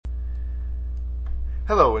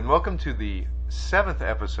Hello, and welcome to the 7th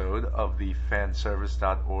episode of the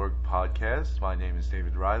fanservice.org podcast. My name is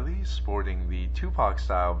David Riley, sporting the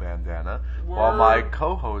Tupac-style bandana, while my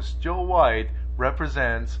co-host, Joe White,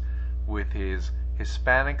 represents with his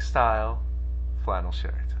Hispanic-style flannel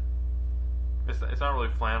shirt. It's not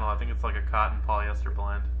really flannel. I think it's like a cotton polyester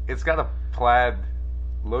blend. It's got a plaid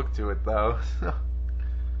look to it, though.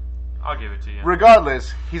 I'll give it to you.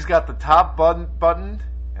 Regardless, he's got the top buttoned,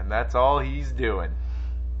 and that's all he's doing.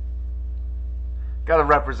 Gotta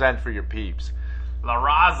represent for your peeps. La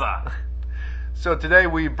Raza. So today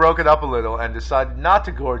we broke it up a little and decided not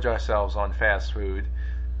to gorge ourselves on fast food.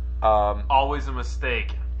 Always a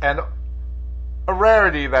mistake. And a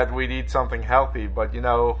rarity that we'd eat something healthy, but you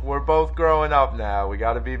know, we're both growing up now. We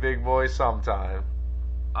gotta be big boys sometime.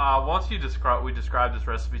 Once we describe this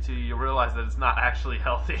recipe to you, you'll realize that it's not actually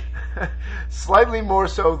healthy. Slightly more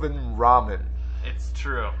so than ramen. It's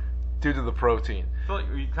true. Due to the protein. I feel like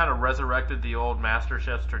you kind of resurrected the old Master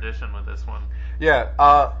Chef's tradition with this one.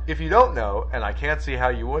 Yeah, if you don't know, and I can't see how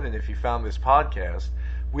you wouldn't if you found this podcast,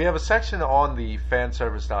 we have a section on the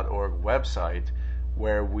fanservice.org website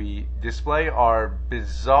where we display our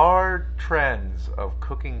bizarre trends of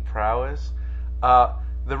cooking prowess.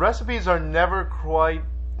 The recipes are never quite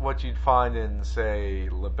what you'd find in, say,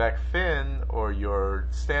 Lebec Fin or your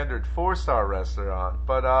standard 4-star restaurant,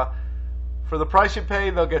 but for the price you pay,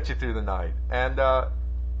 they'll get you through the night. And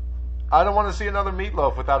I don't want to see another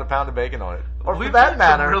meatloaf without a pound of bacon on it. Or We've for that got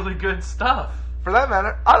matter, some really good stuff. For that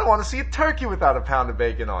matter, I don't want to see a turkey without a pound of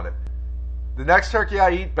bacon on it. The next turkey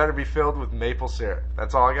I eat better be filled with maple syrup.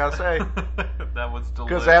 That's all I gotta say. That was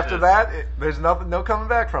delicious. Because after that, there's no coming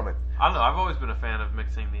back from it. I don't know. I've always been a fan of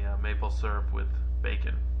mixing the maple syrup with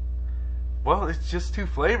bacon. Well, it's just two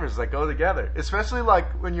flavors that go together. Especially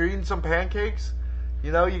like when you're eating some pancakes.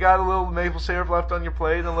 You know, you got a little maple syrup left on your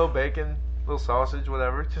plate and a little bacon, a little sausage,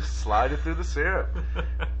 whatever. Just slide it through the syrup.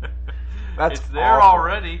 That's it's there awful.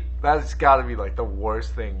 Already. That's got to be like the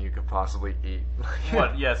worst thing you could possibly eat.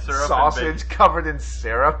 What? Yeah, syrup sausage and bacon. Covered in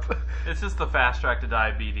syrup. It's just the fast track to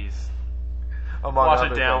diabetes. Among Wash other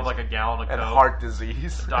it down things. with like a gallon of and Coke. heart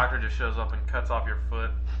disease. The doctor just shows up and cuts off your foot.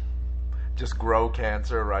 Just grow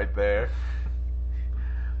cancer right there.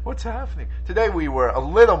 What's happening? Today we were a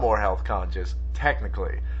little more health conscious,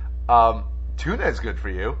 technically. Tuna is good for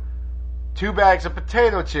you. 2 bags of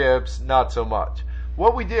potato chips, not so much.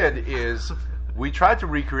 What we did is we tried to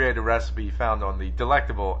recreate a recipe found on the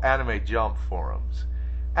delectable Anime Jump forums.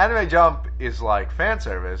 Anime Jump is like fan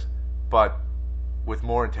service, but with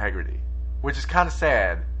more integrity, which is kind of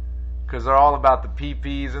sad because they're all about the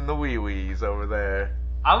pee-pees and the wee-wees over there.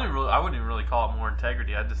 I wouldn't even really call it more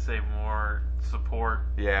integrity. I'd just say more support.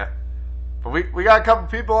 Yeah. But we got a couple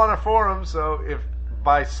people on our forum, so if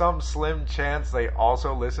by some slim chance they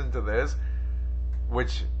also listen to this,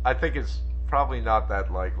 which I think is probably not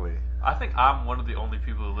that likely. I think I'm one of the only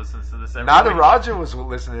people who listens to this every Nada week. Raja was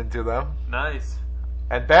listening to them. Nice.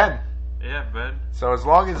 And Ben. Yeah, Ben. So as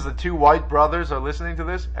long as the 2 white brothers are listening to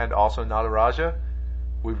this, and also Nada Raja,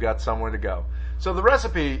 we've got somewhere to go. So the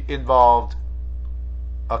recipe involved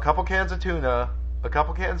a couple cans of tuna, a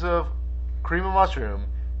couple cans of cream of mushroom,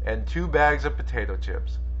 and 2 bags of potato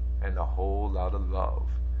chips, and a whole lot of love.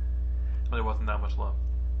 There wasn't that much love.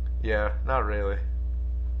 Yeah, not really.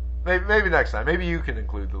 Maybe next time. Maybe you can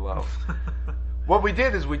include the love. What we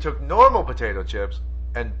did is we took normal potato chips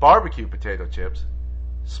and barbecue potato chips,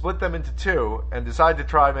 split them into 2, and decided to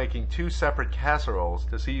try making 2 separate casseroles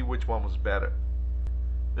to see which one was better.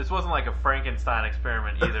 This wasn't like a Frankenstein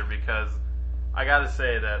experiment either, because I gotta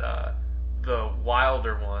say that the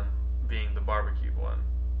wilder one, being the barbecue one,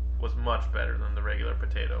 was much better than the regular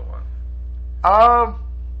potato one.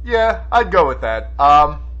 Yeah, I'd go with that.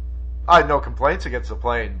 I had no complaints against the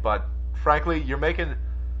plain, but frankly, you're making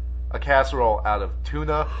a casserole out of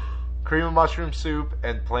tuna, cream of mushroom soup,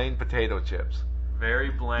 and plain potato chips.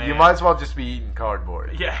 Very bland. You might as well just be eating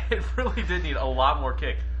cardboard. Yeah, it really did need a lot more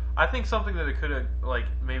kick. I think something that it could have,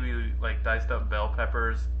 maybe diced up bell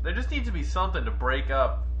peppers. There just needs to be something to break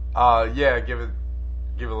up. Yeah, give it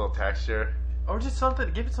a little texture. Or just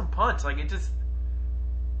something, give it some punch.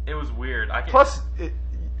 It was weird. Plus,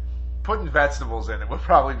 putting vegetables in it would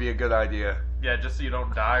probably be a good idea. Yeah, just so you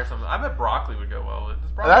don't die or something. I bet broccoli would go well with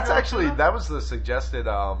it. That was the suggested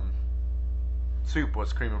soup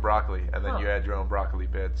was cream of broccoli, and then you add your own broccoli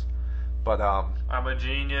bits. But I'm a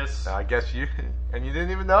genius. I guess you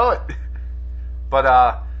didn't even know it.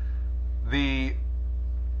 But the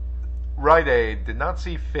Rite Aid did not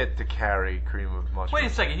see fit to carry cream of mushroom.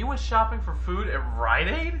 Wait a second, you went shopping for food at Rite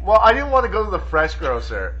Aid? Well, I didn't want to go to the fresh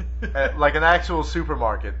grocer, like an actual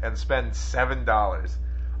supermarket, and spend $7.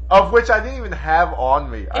 of which I didn't even have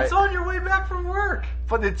on me. It's on your way back from work.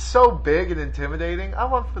 But it's so big and intimidating. I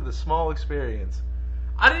went for the small experience.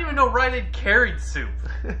 I didn't even know Rite Aid carried soup.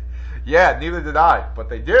 Yeah, neither did I. But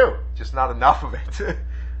they do. Just not enough of it.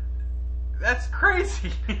 That's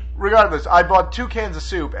crazy. Regardless, I bought 2 cans of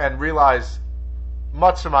soup and realized,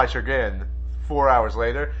 much to my chagrin, 4 hours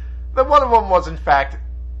later, that one of them was in fact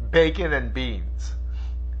bacon and beans.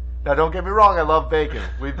 Now don't get me wrong, I love bacon.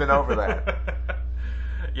 We've been over that.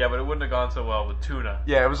 Yeah, but it wouldn't have gone so well with tuna.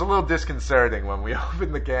 Yeah, it was a little disconcerting when we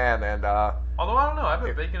opened the can and although I don't know, I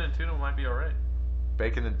bet bacon and tuna might be alright.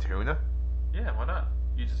 Bacon and tuna? Yeah, why not?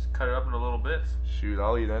 You just cut it up into little bits. Shoot,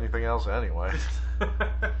 I'll eat anything else anyway.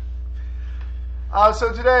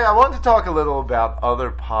 So today I wanted to talk a little about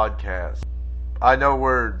other podcasts. I know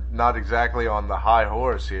we're not exactly on the high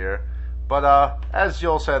horse here, but as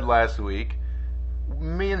Joel said last week,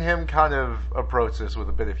 me and him kind of approached this with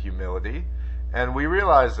a bit of humility, and we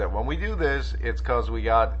realized that when we do this, it's because we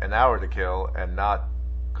got an hour to kill and not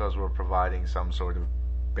because we're providing some sort of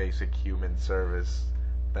basic human service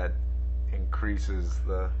that increases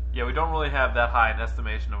the... Yeah, we don't really have that high an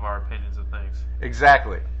estimation of our opinions of things.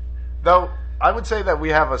 Exactly. Though, I would say that we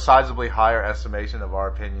have a sizably higher estimation of our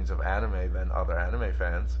opinions of anime than other anime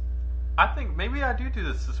fans. I think maybe I do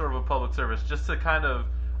this as sort of a public service, just to kind of...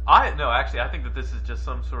 I think that this is just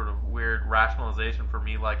some sort of weird rationalization for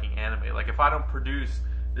me liking anime. Like, if I don't produce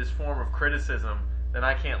this form of criticism, then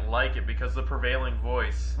I can't like it because the prevailing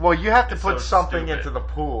voice... Well, you have to put so something stupid. into the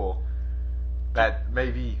pool that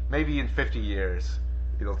maybe in 50 years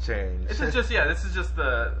it'll change. This is just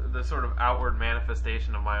the sort of outward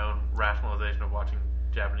manifestation of my own rationalization of watching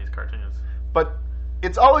Japanese cartoons. But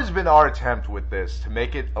it's always been our attempt with this to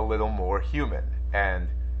make it a little more human. And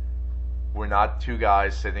we're not 2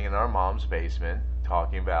 guys sitting in our mom's basement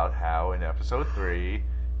talking about how in episode 3,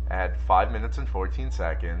 at 5 minutes and 14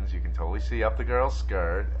 seconds, you can totally see up the girl's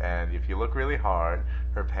skirt, and if you look really hard,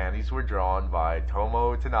 her panties were drawn by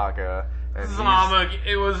Tomo Tanaka. And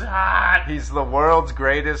it was hot! He's the world's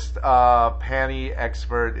greatest panty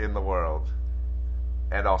expert in the world.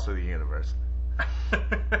 And also the universe.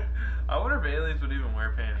 I wonder if aliens would even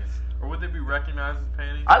wear panties. Or would they be recognized as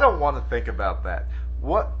panties? I don't want to think about that.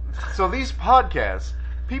 So these podcasts,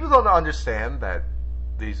 people don't understand that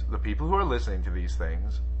the people who are listening to these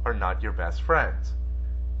things are not your best friends.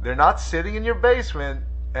 They're not sitting in your basement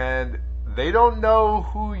and they don't know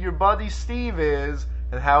who your buddy Steve is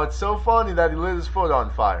and how it's so funny that he lit his foot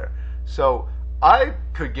on fire. So I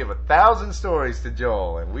could give 1,000 stories to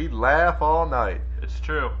Joel and we'd laugh all night. It's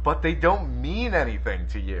true. But they don't mean anything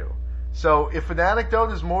to you. So if an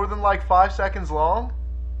anecdote is more than like 5 seconds long,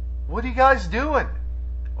 what are you guys doing?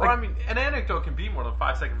 Well, I mean, an anecdote can be more than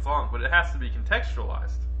 5 seconds long, but it has to be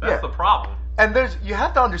contextualized. That's Yeah. the problem. And you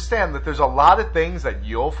have to understand that there's a lot of things that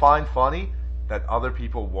you'll find funny that other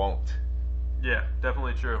people won't. Yeah,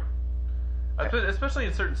 definitely true. Especially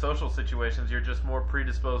in certain social situations, you're just more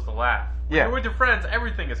predisposed to laugh. When Yeah. you're with your friends,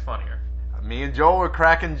 everything is funnier. Me and Joel were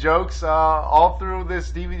cracking jokes all through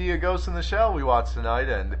this DVD of Ghost in the Shell we watched tonight,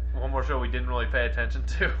 and One more show we didn't really pay attention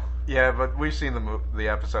to. yeah, but we've seen the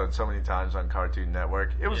episode so many times on Cartoon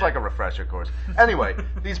Network. It was Yeah. like a refresher course. Anyway,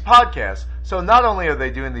 these podcasts, so not only are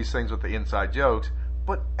they doing these things with the inside jokes,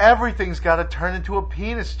 but everything's got to turn into a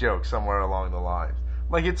penis joke somewhere along the lines.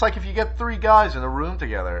 Like, it's like if you get 3 guys in a room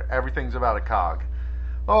together, everything's about a cog.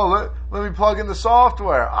 Oh, let me plug in the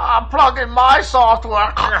software. I'm plugging my software.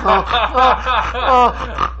 Wait,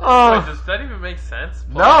 does that even make sense?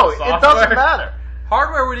 No, Plug in it doesn't software? matter.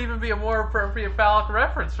 Hardware would even be a more appropriate phallic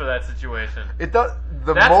reference for that situation. It does.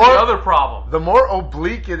 That's the other problem. The more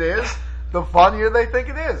oblique it is, the funnier they think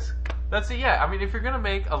it is. I mean, if you're going to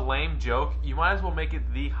make a lame joke, you might as well make it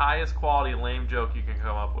the highest quality lame joke you can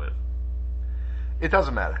come up with. It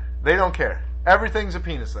doesn't matter. They don't care. Everything's a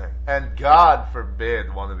penis thing. And God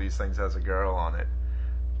forbid one of these things has a girl on it.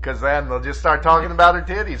 Because then they'll just start talking about her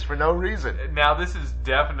titties for no reason. Now, this is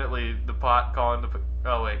definitely the pot calling the...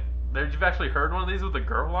 Oh, wait. You've actually heard one of these with a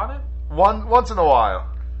girl on it? Once in a while.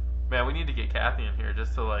 Man, we need to get Kathy in here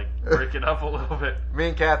just to, like, break it up a little bit. Me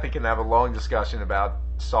and Kathy can have a long discussion about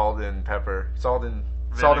salt and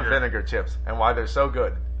vinegar chips and why they're so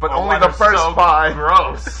good. But only the first 5.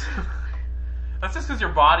 Gross. That's just because your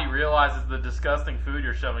body realizes the disgusting food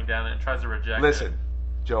you're shoving down it and tries to reject it. Listen,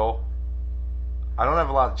 Joel, I don't have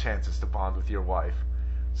a lot of chances to bond with your wife.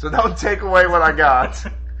 So don't take away what I got.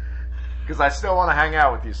 Because I still want to hang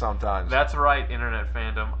out with you sometimes. That's right, internet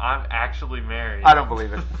fandom. I'm actually married. I don't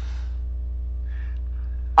believe it.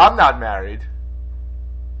 I'm not married.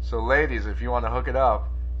 So ladies, if you want to hook it up,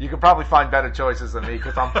 You could probably find better choices than me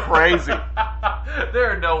because I'm crazy. There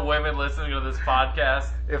are no women listening to this podcast.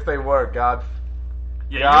 If they were, God.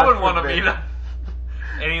 Yeah, God you wouldn't want to forbid. meet them.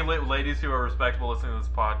 Any ladies who are respectable listening to this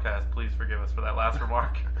podcast, please forgive us for that last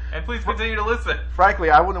remark. And please continue to listen. Frankly,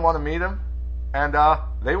 I wouldn't want to meet them, and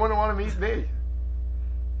they wouldn't want to meet me.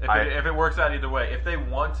 If it works out either way. If they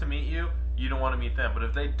want to meet you, you don't want to meet them. But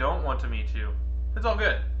if they don't want to meet you, it's all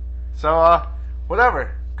good. So,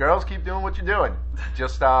 whatever. Girls, keep doing what you're doing.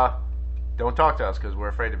 Just don't talk to us because we're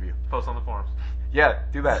afraid of you. Post on the forums. Yeah,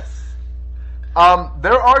 do that.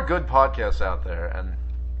 There are good podcasts out there, and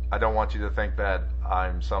I don't want you to think that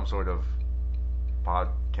I'm some sort of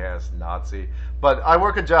podcast Nazi. But I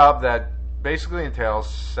work a job that basically entails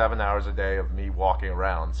 7 hours a day of me walking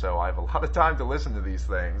around, so I have a lot of time to listen to these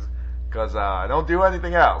things because I don't do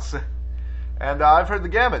anything else. And I've heard the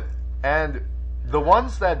gamut. And the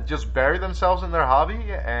ones that just bury themselves in their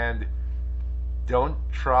hobby and don't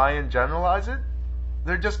try and generalize it,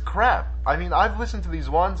 they're just crap. I mean, I've listened to these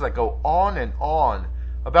ones that go on and on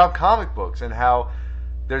about comic books and how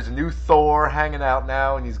there's a new Thor hanging out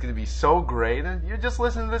now and he's going to be so great, and you're just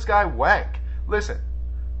listening to this guy wank. Listen,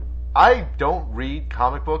 I don't read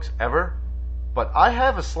comic books ever, but I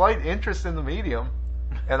have a slight interest in the medium,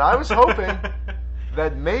 and I was hoping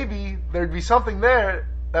that maybe there'd be something there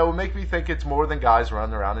that would make me think it's more than guys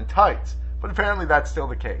running around in tights. But apparently that's still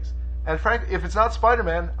the case. And frankly, if it's not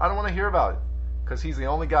Spider-Man, I don't want to hear about it, because he's the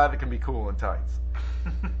only guy that can be cool in tights.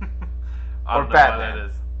 Or Batman. That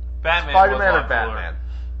is. Batman Spider-Man was or Batman.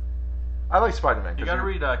 I like Spider-Man. You gotta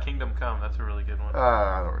read Kingdom Come. That's a really good one.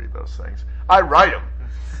 I don't read those things. I write them.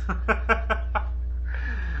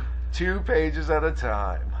 2 pages at a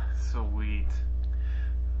time. Sweet.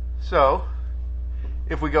 So,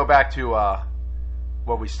 if we go back to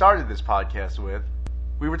what we started this podcast with,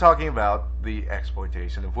 we were talking about the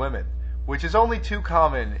exploitation of women, which is only too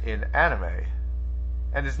common in anime,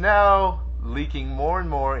 and is now leaking more and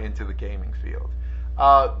more into the gaming field.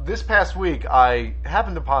 This past week, I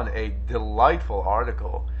happened upon a delightful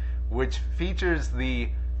article which features the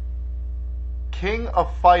King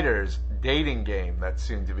of Fighters dating game that's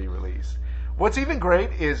soon to be released. What's even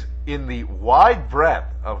great is in the wide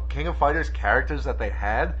breadth of King of Fighters characters that they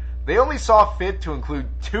had, they only saw fit to include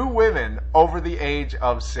 2 women over the age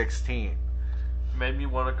of 16. Made me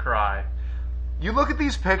want to cry. You look at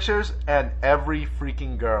these pictures, and every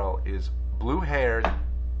freaking girl is blue-haired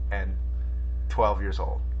and 12 years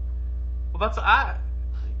old. Well,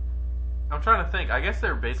 I'm trying to think. I guess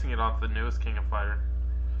they're basing it off the newest King of Fighter.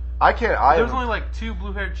 There's only like 2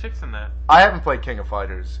 blue-haired chicks in that. I haven't played King of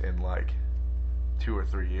Fighters in like 2 or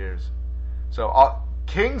 3 years. So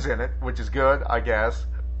King's in it, which is good, I guess.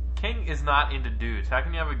 King is not into dudes. How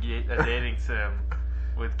can you have a dating sim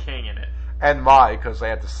with King in it? And Mai, because they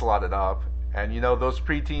had to slut it up. And you know, those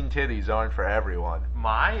preteen titties aren't for everyone.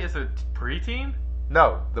 Mai is a preteen?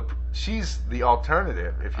 No, she's the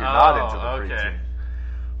alternative if you're not into the preteen.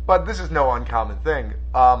 But this is no uncommon thing.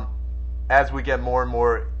 As we get more and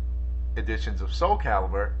more editions of Soul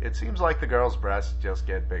Calibur, it seems like the girls' breasts just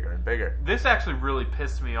get bigger and bigger. This actually really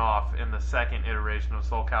pissed me off in the second iteration of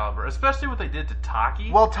Soul Calibur, especially what they did to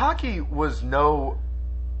Taki. Well, Taki was no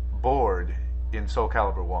board in Soul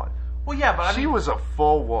Calibur 1. Well, yeah, but she was a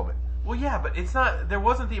full woman. Well, yeah, but it's not. There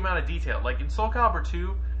wasn't the amount of detail. Like in Soul Calibur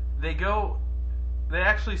 2, they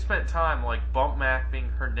actually spent time like bump mapping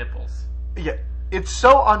her nipples. Yeah, it's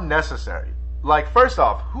so unnecessary. Like, first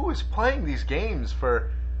off, who is playing these games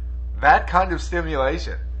for that kind of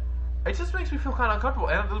stimulation? It just makes me feel kind of uncomfortable.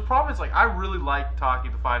 And the problem is, like, I really like Taki,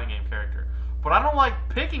 the fighting game character, but I don't like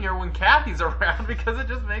picking her when Kathy's around because it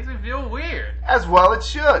just makes me feel weird. As well it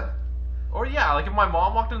should. Or yeah, like if my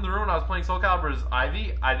mom walked into the room and I was playing Soul Calibur as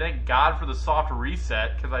Ivy, I thank God for the soft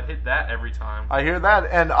reset because I'd hit that every time. I hear that,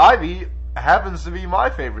 and Ivy happens to be my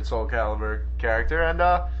favorite Soul Calibur character, and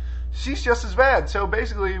she's just as bad. So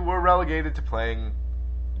basically, we're relegated to playing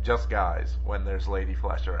just guys when there's Lady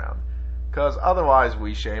Flesh around, because otherwise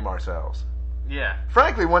we shame ourselves. Yeah.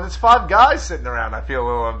 Frankly, when it's 5 guys sitting around, I feel a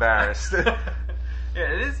little embarrassed. Yeah,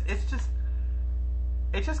 it is.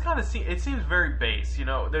 It just kind of seems very base. You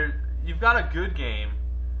know, you've got a good game,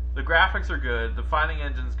 the graphics are good, the fighting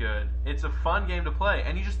engine's good. It's a fun game to play,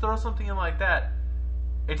 and you just throw something in like that.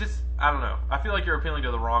 I don't know. I feel like you're appealing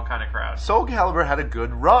to the wrong kind of crowd. Soul Calibur had a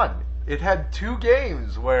good run. It had 2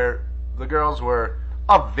 games where the girls were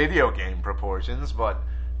of video game proportions, but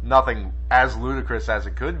nothing as ludicrous as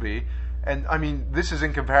it could be. And, I mean, this is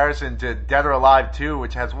in comparison to Dead or Alive 2,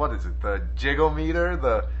 which has, what is it, the jiggle meter?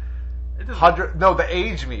 The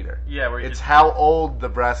age meter. Yeah, it's how old the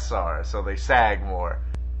breasts are, so they sag more.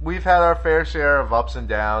 We've had our fair share of ups and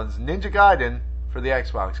downs. Ninja Gaiden, for the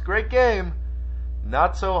Xbox. Great game.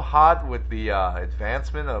 Not so hot with the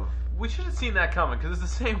advancement of... We should have seen that coming, because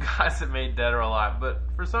it's the same guys that made Dead or Alive, but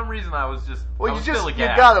for some reason I was just... Well, you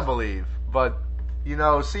gotta believe, but,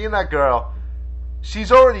 seeing that girl,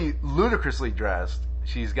 she's already ludicrously dressed.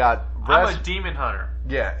 She's got breast... I'm a demon hunter.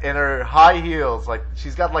 Yeah, in her high heels,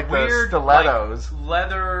 she's got weird, the stilettos.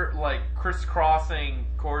 Leather, crisscrossing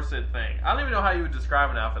corset thing. I don't even know how you would describe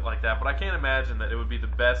an outfit like that, but I can't imagine that it would be the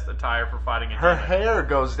best attire for fighting a demon. Her hair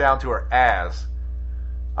goes down to her ass.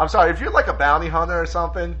 I'm sorry, if you're like a bounty hunter or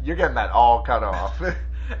something, you're getting that all cut off. And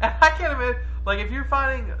I can't imagine, if you're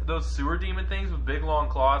fighting those sewer demon things with big long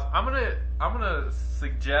claws, I'm gonna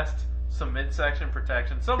suggest some midsection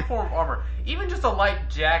protection, some form of armor. Even just a light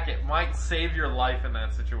jacket might save your life in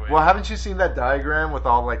that situation. Well, haven't you seen that diagram with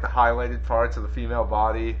all the highlighted parts of the female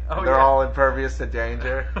body? Oh, They're all impervious to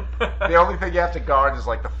danger. The only thing you have to guard is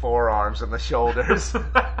the forearms and the shoulders.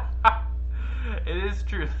 It is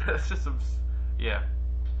true. That's just some... Yeah.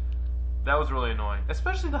 That was really annoying.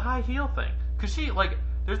 Especially the high heel thing. Because she,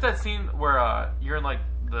 there's that scene where you're in,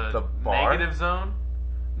 the bar? negative zone.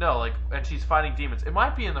 No, and she's fighting demons. It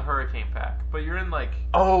might be in the Hurricane Pack, but you're in,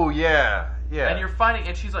 Oh, yeah. Yeah. And you're fighting,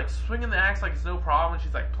 and she's, swinging the axe like it's no problem, and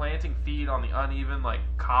she's, planting feet on the uneven,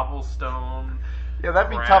 cobblestone. Yeah, that'd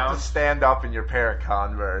be ground. tough to stand up in your pair of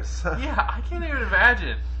Converse. Yeah, I can't even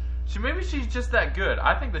imagine. Maybe she's just that good.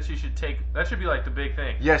 I think that she should that should be the big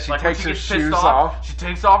thing. Yeah, she takes her shoes off. She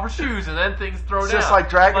takes off her shoes and then things throw down. Just like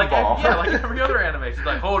Dragon Ball. Yeah, like every other anime. She's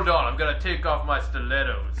like, hold on, I'm going to take off my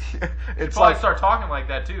stilettos. It's she'd probably start talking like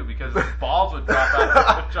that too because balls would drop out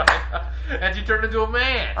of her vagina and she turned into a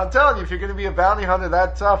man. I'm telling you, if you're going to be a bounty hunter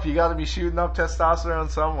that tough, you got to be shooting up testosterone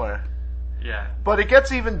somewhere. Yeah. But it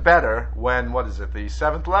gets even better when, the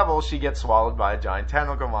 7th level, she gets swallowed by a giant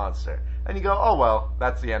tentacle monster. And you go, oh, well,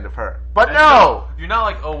 that's the end of her. But no! You're not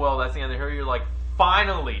like, oh, well, that's the end of her. You're like,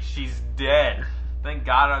 finally, she's dead. Thank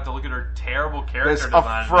God I don't have to look at her terrible character design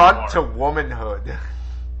anymore. Affront to womanhood.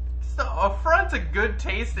 It's an affront to good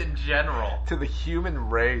taste in general. To the human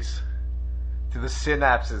race. To the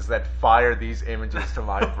synapses that fire these images to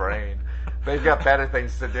my brain. They've got better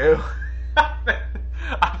things to do.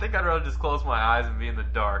 I think I'd rather just close my eyes and be in the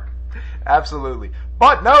dark. Absolutely.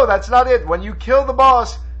 But no, that's not it. When you kill the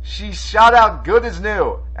boss... She's shot out good as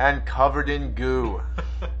new and covered in goo.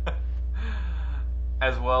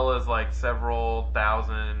 As well as several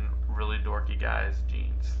thousand really dorky guys'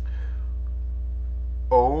 jeans.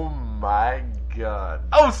 Oh my god.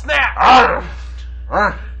 Oh snap!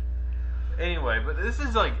 Anyway, but this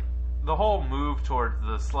is the whole move towards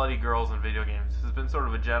the slutty girls in video games has been sort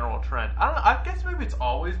of a general trend. I don't know, I guess maybe it's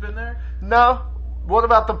always been there. No. What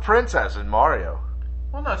about the princess in Mario?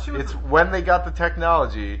 Well, no, she was... It's when they got the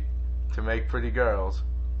technology to make pretty girls.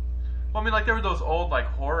 Well, I mean, there were those old,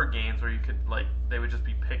 horror games where you could, they would just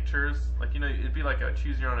be pictures. It'd be a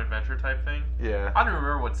choose-your-own-adventure type thing. Yeah. I don't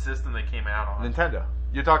remember what system they came out on. Nintendo.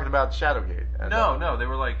 You're talking about Shadowgate. No, they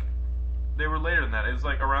were, they were later than that. It was,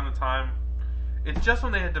 around the time... It's just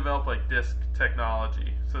when they had developed, disc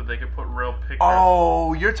technology, so they could put real pictures.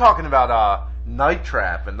 Oh, you're talking about, Night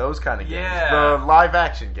Trap and those kind of games. Yeah. The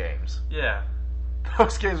live-action games. Yeah.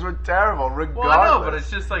 Those games were terrible, regardless. Well, I know, but it's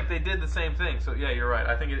just they did the same thing. So, yeah, you're right.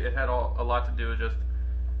 I think it had a lot to do with just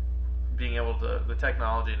being able to... The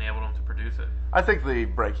technology enabled them to produce it. I think the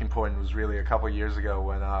breaking point was really a couple years ago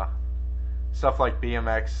when stuff like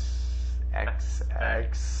BMX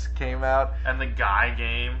XX came out. And the Guy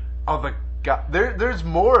game. Oh, the Guy... There's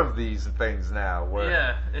more of these things now where...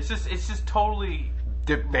 Yeah, it's just totally...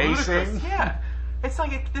 Debasing. Ludicrous. Yeah. It's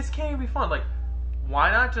this can't even be fun. Why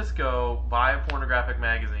not just go buy a pornographic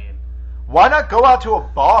magazine? Why not go out to a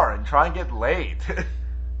bar and try and get laid?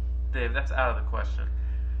 Dave, that's out of the question.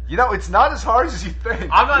 It's not as hard as you think.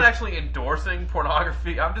 I'm not actually endorsing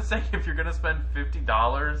pornography. I'm just saying if you're going to spend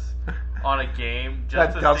 $50 on a game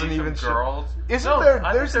just to see some girls... Isn't there...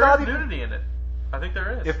 There's not even nudity in it. I think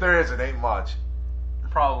there is. If there is, it ain't much.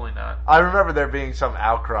 Probably not. I remember there being some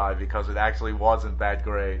outcry because it actually wasn't that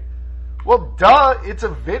great. Well, duh, it's a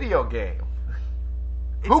video game.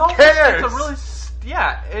 Who cares? It's a really...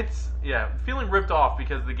 Yeah, feeling ripped off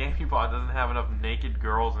because the game you bought doesn't have enough naked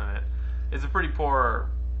girls in it. It's a pretty poor...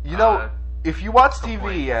 if you watch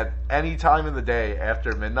TV at any time of the day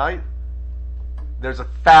after midnight, there's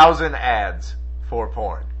 1,000 ads for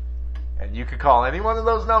porn. And you could call any one of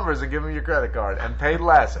those numbers and give them your credit card and pay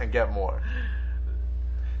less and get more.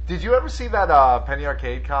 Did you ever see that Penny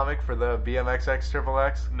Arcade comic for the BMXX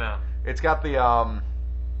XXX? No. It's got the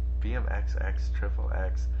BMXX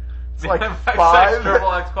XXX. It's BMXX, 5...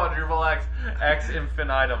 triple X, quadruple X, X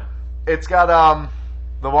infinitum. It's got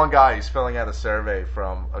the one guy who's filling out a survey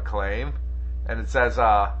from Acclaim, and it says,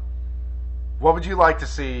 what would you like to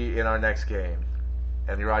see in our next game?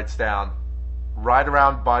 And he writes down, ride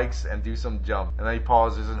around bikes and do some jump. And then he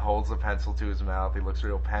pauses and holds the pencil to his mouth. He looks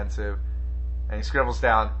real pensive. And he scribbles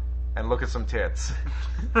down, and look at some tits.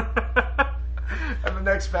 And the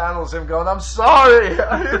next panel is him going, I'm sorry,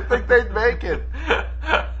 I didn't think they'd make it.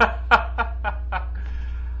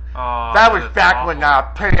 Oh, that was back awful.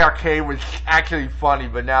 when Penny Arcade was actually funny,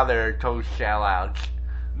 but now they're total sellouts.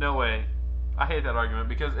 No way. I hate that argument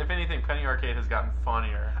because, if anything, Penny Arcade has gotten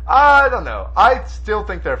funnier. I don't know. I still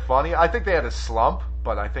think they're funny. I think they had a slump,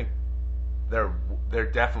 but I think they're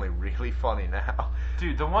definitely really funny now.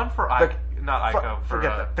 Dude, the one for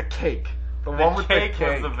forget that. The cake. The one with cake the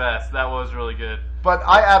cake was the best. That was really good. But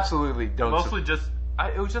I absolutely don't. Mostly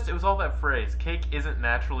it was all that phrase. Cake isn't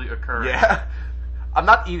naturally occurring. Yeah. I'm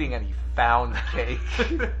not eating any found cake.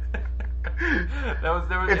 It was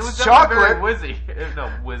It's definitely chocolate. very witty.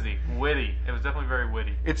 Witty. It was definitely very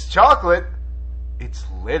witty. It's chocolate. It's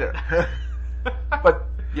litter. But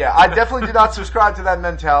yeah, I definitely do not subscribe to that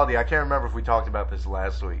mentality. I can't remember if we talked about this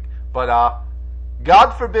last week. But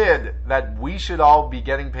God forbid that we should all be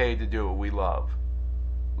getting paid to do what we love.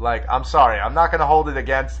 Like, I'm sorry, I'm not going to hold it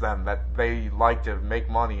against them that they like to make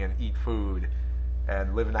money and eat food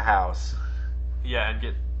and live in a house. Yeah,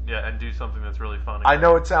 and do something that's really funny. I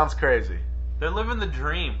know it sounds crazy. They're living the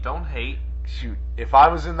dream. Don't hate. Shoot, if I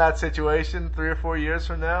was in that situation 3 or 4 years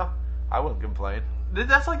from now, I wouldn't complain.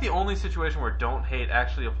 That's like the only situation where don't hate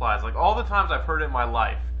actually applies. Like, all the times I've heard it in my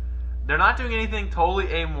life, they're not doing anything totally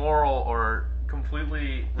amoral or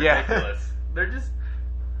completely ridiculous. Yeah. They're just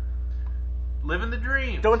living the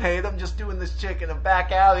dream. Don't hate, I'm just doing this chick in a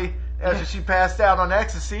back alley after she passed out on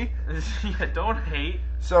ecstasy. Yeah, don't hate.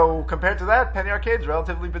 So, compared to that, Penny Arcade's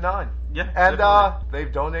relatively benign. Yeah, And definitely.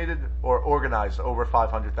 they've donated or organized over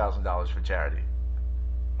 $500,000 for charity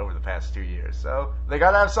over the past 2 years. So, they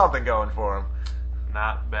gotta have something going for them.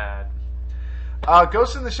 Not bad.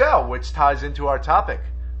 Ghost in the Shell, which ties into our topic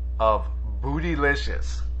of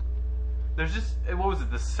Bootylicious. There's just, what was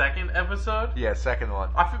it, the second episode? Yeah, second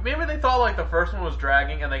one. Maybe they thought like the first one was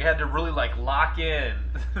dragging and they had to really like lock in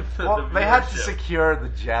Well, they had to secure the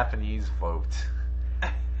Japanese vote.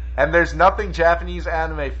 And there's nothing Japanese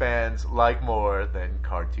anime fans like more than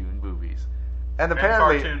cartoon boobies. And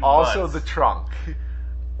apparently cartoon also butts. the trunk.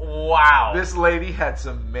 Wow. This lady had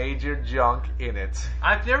some major junk in it.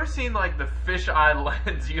 I've never seen like the fisheye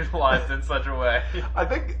lens utilized in such a way. I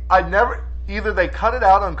think either they cut it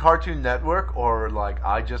out on Cartoon Network or like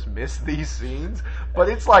I just missed these scenes, but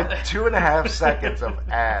it's like 2.5 seconds of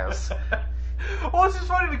ass. Well, it's just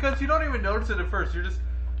funny because you don't even notice it at first. You're just,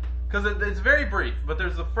 because it's very brief, but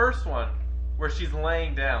there's the first one where she's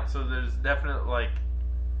laying down, so there's definite like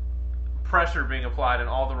pressure being applied in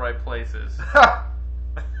all the right places.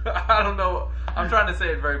 I don't know. I'm trying to say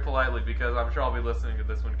it very politely because I'm sure I'll be listening to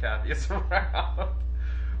this when Kathy is around.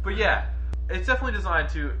 But yeah, it's definitely designed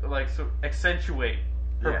to like accentuate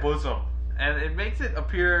her bosom, and it makes it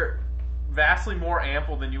appear vastly more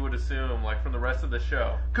ample than you would assume, like from the rest of the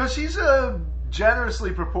show. Because she's a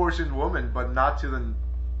generously proportioned woman, but not to the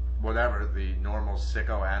normal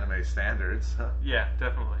sicko anime standards. Yeah,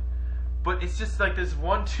 definitely. But it's just like this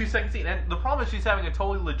 1-2 second scene, and the problem is she's having a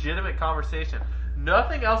totally legitimate conversation.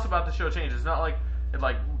 Nothing else about the show changes. It's not like it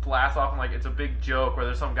like blasts off and like it's a big joke where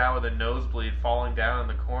there's some guy with a nosebleed falling down in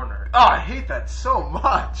the corner. Oh, I hate that so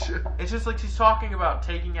much. It's just like she's talking about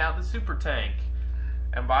taking out the super tank.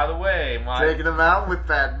 And by the way, taking him out with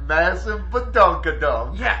that massive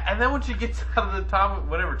badunkadunk. Yeah, and then when she gets out of the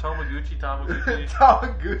Tamaguchi,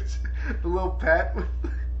 Tamaguchi, the little pet.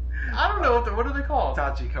 I don't know what are they called?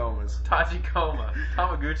 Tachikomas.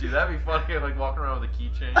 Tamaguchi. That'd be funny, like walking around with a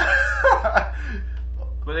keychain.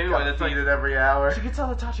 But anyway, that's like it every hour. She gets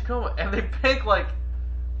out of the Tachikoma, and they pick like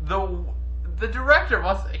the director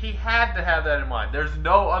he had to have that in mind. There's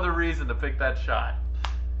no other reason to pick that shot.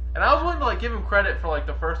 And I was willing to like give him credit for like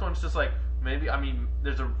the first one. It's just like maybe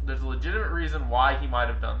there's a legitimate reason why he might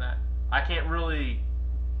have done that. I can't really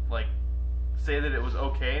like say that it was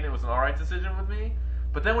okay and it was an alright decision with me.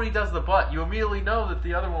 But then when he does the butt, you immediately know that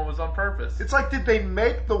the other one was on purpose. It's like, did they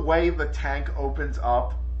make the way the tank opens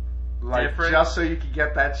up like different? Just so you can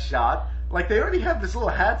get that shot? Like they already have this little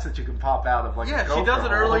hats that you can pop out of. Like yeah, a GoPro she does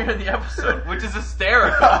it earlier in the episode, which is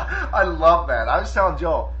hysterical. I love that. I was telling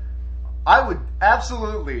Joel, I would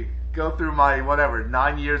absolutely go through my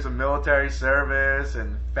 9 years of military service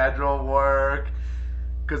and federal work.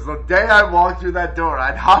 Because the day I walked through that door,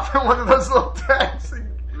 I'd hop in one of those little tanks and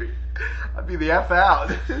I'd be the F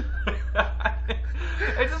out.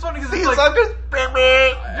 It's just funny because See, it's like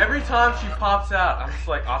every every time she pops out, I'm just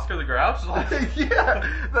like, Oscar the Grouch? Like,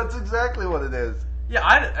 Yeah, that's exactly what it is.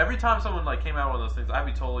 yeah, every time someone like came out with one of those things, I'd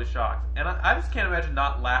be totally shocked. And I just can't imagine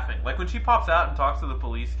not laughing. Like, when she pops out and talks to the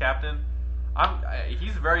police captain,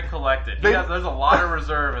 he's very collected. There's a lot of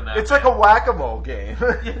reserve in that. It's like a whack-a-mole game.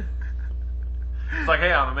 Yeah. It's like,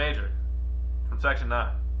 hey, I'm the Major from Section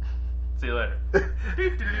 9. See you later.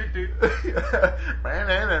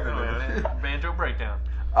 Banjo breakdown.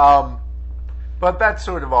 But that's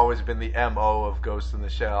sort of always been the MO of Ghost in the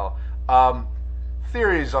Shell.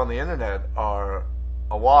 Theories on the internet are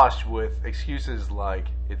awash with excuses like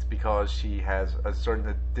it's because she has a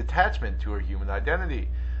certain detachment to her human identity,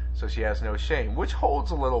 so she has no shame, which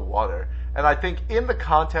holds a little water. And I think in the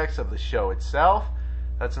context of the show itself,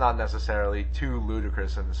 that's not necessarily too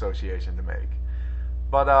ludicrous an association to make.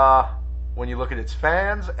 But when you look at its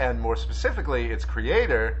fans, and more specifically its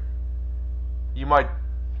creator, you might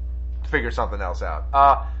figure something else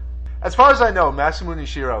out. As far as I know, Masamune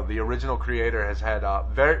Shirow, the original creator, has had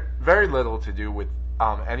very, very little to do with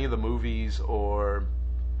any of the movies or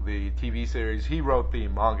the TV series. He wrote the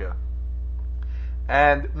manga.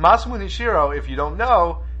 And Masamune Shirow, if you don't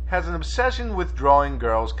know, has an obsession with drawing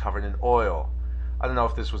girls covered in oil. I don't know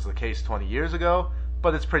if this was the case 20 years ago,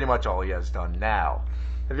 but it's pretty much all he has done now.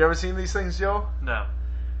 Have you ever seen these things, Joe? No.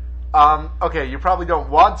 Okay, you probably don't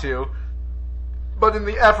want to, but in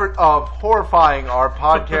the effort of horrifying our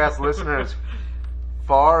podcast listeners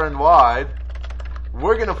far and wide,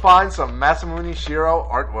 we're going to find some Masamune Shirow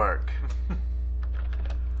artwork.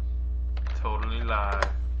 Totally live.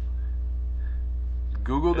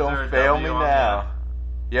 Google, don't fail me now.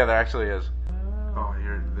 Yeah, there actually is. Oh,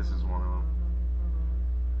 here, this is one of them.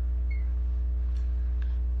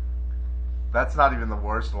 That's not even the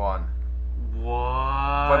worst one.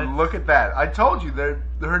 What? But look at that. I told you,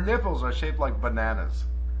 her nipples are shaped like bananas.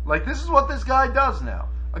 Like, this is what this guy does now.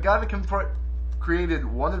 A guy that created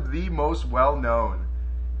one of the most well-known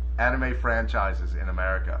anime franchises in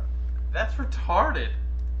America. That's retarded.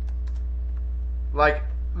 Like,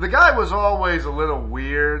 the guy was always a little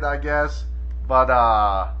weird, I guess. But,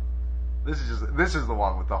 this is the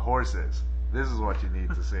one with the horses. This is what you need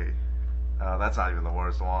to see. That's not even the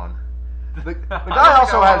worst one. The guy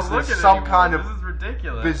also has some kind of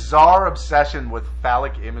bizarre obsession with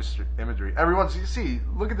phallic imagery.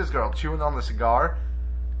 Look at this girl chewing on the cigar.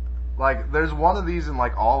 Like, there's one of these in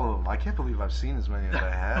like all of them. I can't believe I've seen as many as I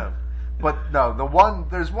have. But no,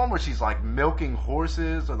 there's one where she's like milking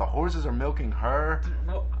horses, or the horses are milking her.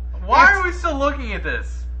 Why are we still looking at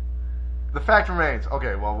this? The fact remains.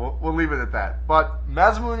 Okay, well, we'll leave it at that. But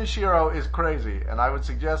Masamune Shirow is crazy, and I would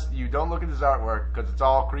suggest you don't look at his artwork because it's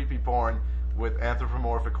all creepy porn with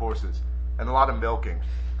anthropomorphic horses and a lot of milking.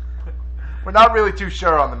 We're not really too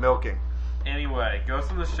sure on the milking. Anyway,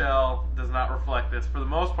 Ghost in the Shell does not reflect this for the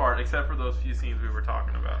most part, except for those few scenes we were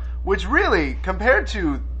talking about. Which really, compared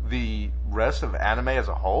to the rest of anime as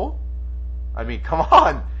a whole, I mean, come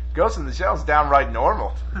on, Ghost in the Shell is downright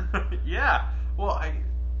normal. Yeah. Well,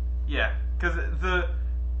 yeah, because the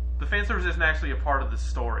fan service isn't actually a part of the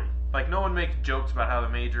story. Like, no one makes jokes about how the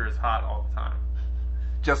Major is hot all the time.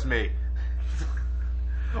 Just me.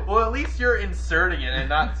 Well, at least you're inserting it and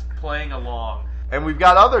not playing along. And we've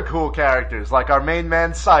got other cool characters, like our main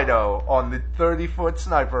man Saito on the 30-foot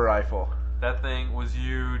sniper rifle. That thing was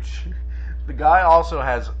huge. The guy also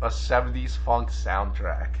has a 70s funk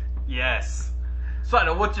soundtrack. Yes.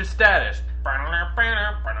 Saito, what's your status?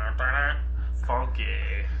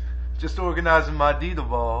 Funky. Just organizing my Dita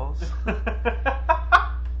balls.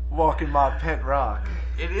 Walking my pet rock.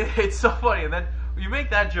 It's so funny, and then you make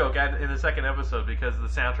that joke in the second episode because the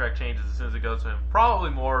soundtrack changes as soon as it goes to him. Probably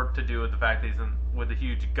more to do with the fact that he's with a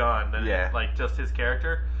huge gun than like just his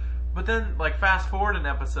character. But then, like, fast forward an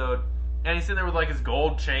episode, and he's sitting there with like his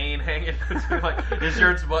gold chain hanging, like his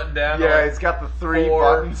shirt's buttoned down. Yeah, he's got the 3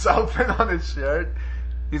 buttons open on his shirt.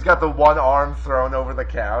 He's got the one arm thrown over the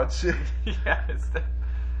couch. Yeah,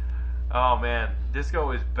 oh man,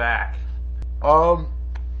 Disco is back.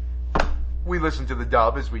 We listened to the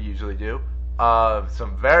dub as we usually do.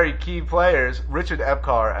 Some very key players. Richard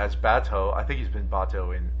Epcar as Bato. I think he's been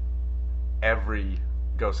Bato in every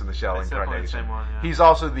Ghost in the Shell incarnation. The same one, yeah. He's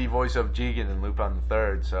also the voice of Jigen in Lupin the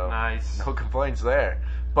III, so nice. No complaints there.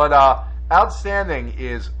 But outstanding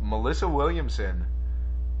is Melissa Williamson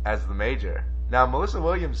as the Major. Now, Melissa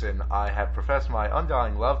Williamson, I have professed my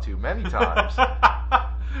undying love to many times.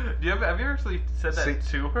 Have you actually said that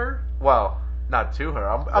to her? Well, not to her.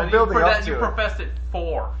 I'm building up to you her. You professed it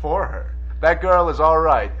for her. That girl is all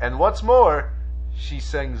right. And what's more, she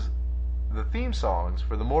sings the theme songs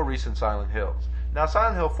for the more recent Silent Hills. Now,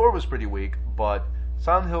 Silent Hill 4 was pretty weak, but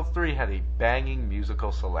Silent Hill 3 had a banging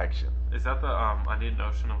musical selection. Is that the I Need an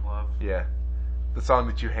Ocean of Love? Yeah. The song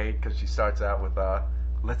that you hate because she starts out with,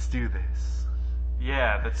 let's do this.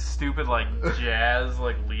 Yeah, that stupid, like, jazz,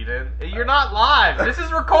 like, lead-in. You're not live! This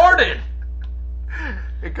is recorded!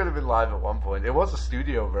 It could have been live at one point. It was a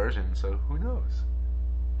studio version, so who knows?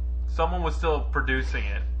 Someone was still producing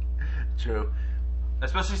it. True.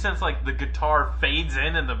 Especially since, like, the guitar fades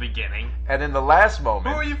in the beginning. And in the last moment...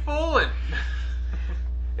 Who are you fooling?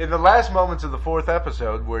 In the last moments of the 4th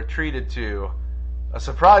episode, we're treated to a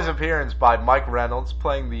surprise appearance by Mike Reynolds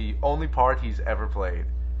playing the only part he's ever played.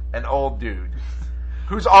 An old dude.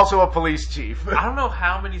 Who's also a police chief. I don't know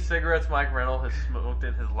how many cigarettes Mike Reynolds has smoked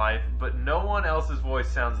in his life, but no one else's voice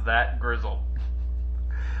sounds that grizzled.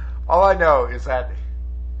 All I know is that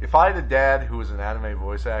if I had a dad who was an anime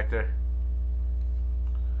voice actor...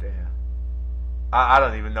 Damn. I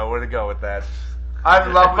don't even know where to go with that. I'm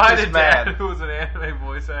in love with this man. Dad who was an anime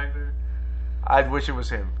voice actor. I'd wish it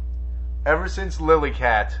was him. Ever since Lily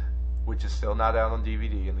Cat, which is still not out on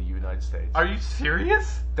DVD in the United States. Are you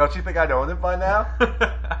serious? Don't you think I'd own it by now?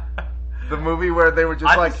 The movie where they were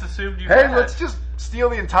just I just assumed you hey, had. let's just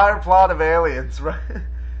steal the entire plot of Aliens, right?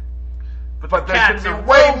 But the there's cat's gonna be a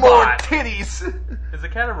way robot. more titties. Is the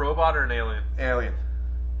cat a robot or an alien? Alien.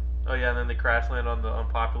 Oh yeah, and then they crash land on the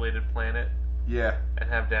unpopulated planet. Yeah. And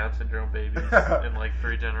have Down syndrome babies in like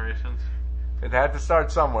 3 generations. It had to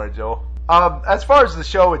start somewhere, Joel. As far as the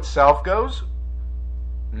show itself goes,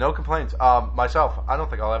 no complaints. Myself, I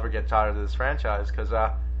don't think I'll ever get tired of this franchise because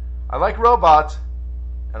I like robots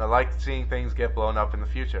and I like seeing things get blown up in the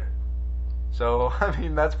future. So, I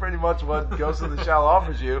mean, that's pretty much what Ghost in the Shell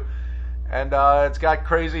offers you. And it's got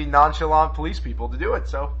crazy, nonchalant police people to do it,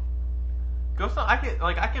 so...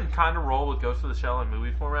 I can kind of roll with Ghost of the Shell in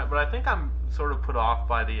movie format, but I think I'm sort of put off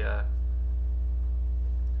by the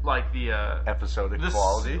episodic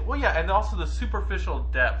quality. Well, yeah, and also the superficial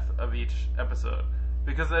depth of each episode,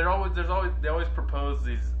 because they always propose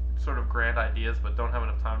these sort of grand ideas, but don't have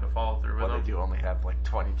enough time to follow through with them. Well, they do only have like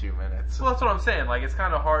 22 minutes. Well, that's what I'm saying. Like, it's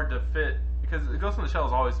kind of hard to fit because Ghost in the Shell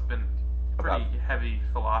has always been pretty heavy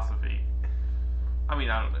philosophy. I mean,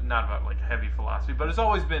 not about like heavy philosophy, but it's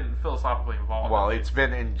always been philosophically involved. Well, it's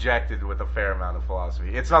been injected with a fair amount of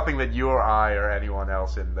philosophy. It's nothing that you or I or anyone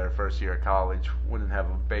else in their first year of college wouldn't have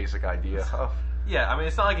a basic idea of. Yeah, I mean,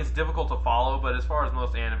 it's not like it's difficult to follow, but as far as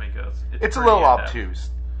most anime goes, it's a little obtuse.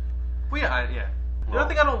 Well, yeah. The other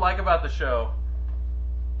thing I don't like about the show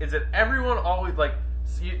is that everyone always, like,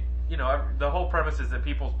 you know, the whole premise is that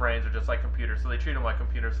people's brains are just like computers, so they treat them like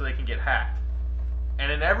computers so they can get hacked. And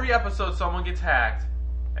in every episode, someone gets hacked,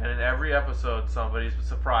 and in every episode, somebody's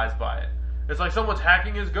surprised by it. It's like someone's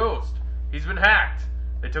hacking his ghost. He's been hacked.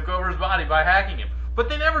 They took over his body by hacking him. But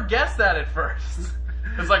they never guessed that at first.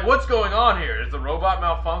 It's like, what's going on here? Is the robot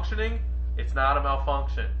malfunctioning? It's not a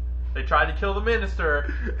malfunction. They tried to kill the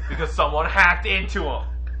minister because someone hacked into him.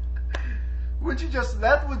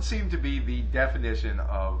 That would seem to be the definition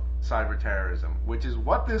of cyber terrorism, which is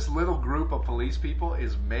what this little group of police people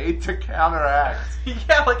is made to counteract.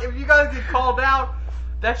 Yeah, like if you guys get called out,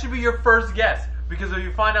 that should be your first guess. Because if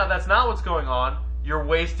you find out that's not what's going on, you're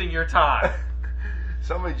wasting your time.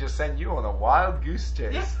 Somebody just sent you on a wild goose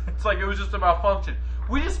chase. Yeah, it's like it was just a malfunction.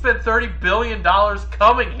 We just spent $30 billion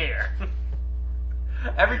coming here.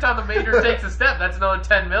 Every time the major takes a step, that's another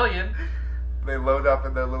 $10 million. They load up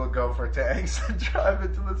in their little gopher tanks and drive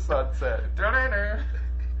into the sunset.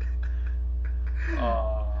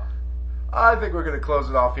 I think we're going to close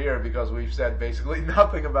it off here because we've said basically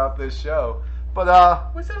nothing about this show.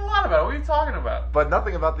 But we said a lot about it. What are you talking about? But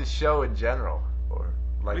nothing about this show in general.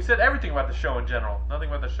 We said everything about the show in general. Nothing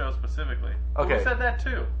about the show specifically. Okay. But we said that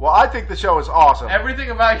too. Well, I think the show is awesome.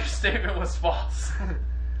 Everything about your statement was false.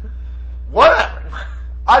 Whatever.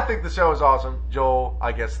 I think the show is awesome. Joel,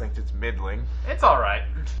 I guess, thinks it's middling. It's alright.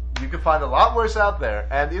 You can find a lot worse out there.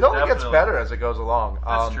 And it only gets better as it goes along.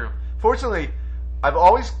 That's true. Fortunately, I've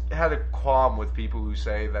always had a qualm with people who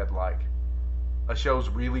say that, like, a show's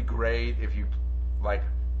really great if you, like,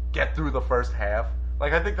 get through the first half.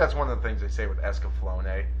 Like, I think that's one of the things they say with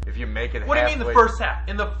Escaflowne. If you make it What do you mean the first half?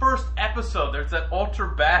 In the first episode, there's that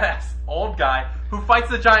ultra badass old guy who fights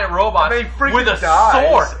the giant robot with a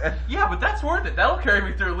sword. Yeah, but that's worth it. That'll carry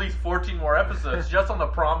me through at least 14 more episodes just on the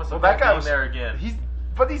promise of that being there again.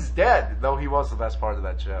 But he's dead, though he was the best part of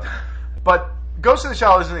that show. But Ghost in the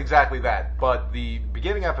Shell isn't exactly that. But the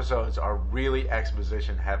beginning episodes are really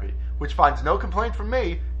exposition heavy, which finds no complaint from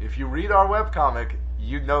me. If you read our webcomic,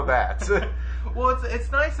 you'd know that. Well,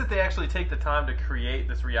 it's nice that they actually take the time to create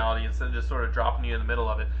this reality instead of just sort of dropping you in the middle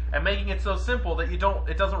of it and making it so simple that it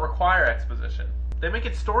doesn't require exposition. They make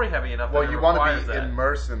it story heavy enough. Well, that it you want requires to be that.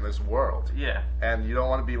 immersed in this world. Yeah. And you don't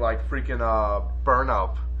want to be like freaking Burn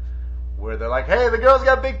Up, where they're like, hey, the girl's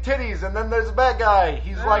got big titties, and then there's a bad guy.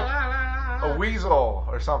 He's like a weasel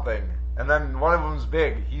or something. And then one of them's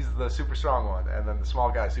big. He's the super strong one. And then the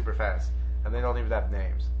small guy's super fast. And they don't even have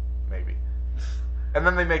names. Maybe. And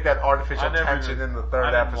then they make that artificial tension in the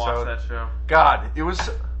third episode. I didn't watch that show. God, it was...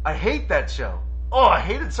 I hate that show. Oh, I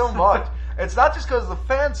hate it so much. It's not just because of the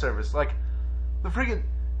fan service. Like, the freaking...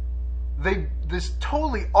 This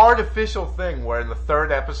totally artificial thing where in the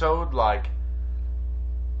third episode, like,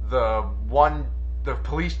 the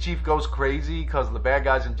police chief goes crazy because the bad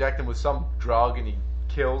guys inject him with some drug and he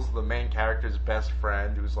kills the main character's best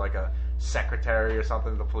friend who's like a secretary or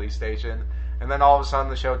something at the police station. And then all of a sudden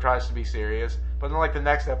the show tries to be serious. But then like the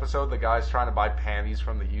next episode, the guy's trying to buy panties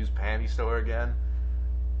from the used panty store again.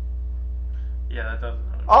 Yeah, that doesn't...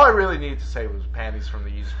 All I really needed to say was panties from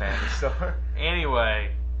the used panty store.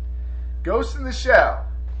 Anyway. Ghost in the Shell.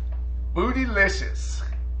 Bootylicious.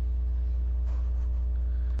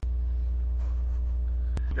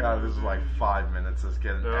 God, this is like 5 minutes of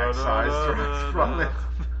getting excised from it.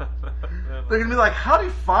 They're gonna be like, how do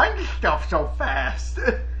you find this stuff so fast?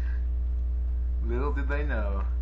 Little did they know.